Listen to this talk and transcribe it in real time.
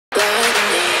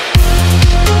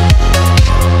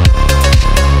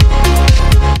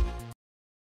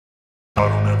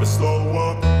never slow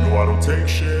up, no I don't take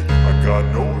shit. I got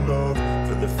no love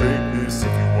for the fakeness.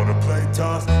 If you wanna play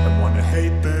tough and wanna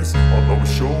hate this, I'll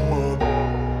always show up.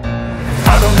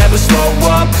 I don't ever slow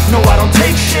up, no I don't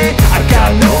take shit. I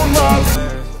got no love.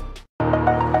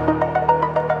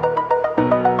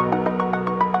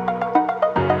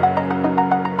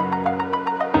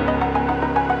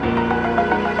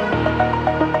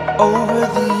 Over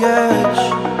the edge,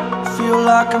 feel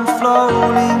like I'm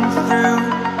floating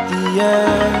through the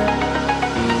air.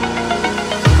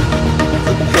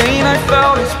 The pain I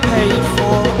felt is paid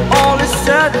for, all is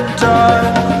said and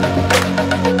done.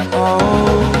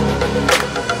 Oh,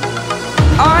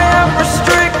 I am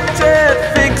restricted,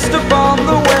 fixed upon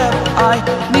the web. I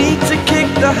need to kick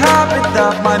the habit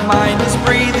that my mind is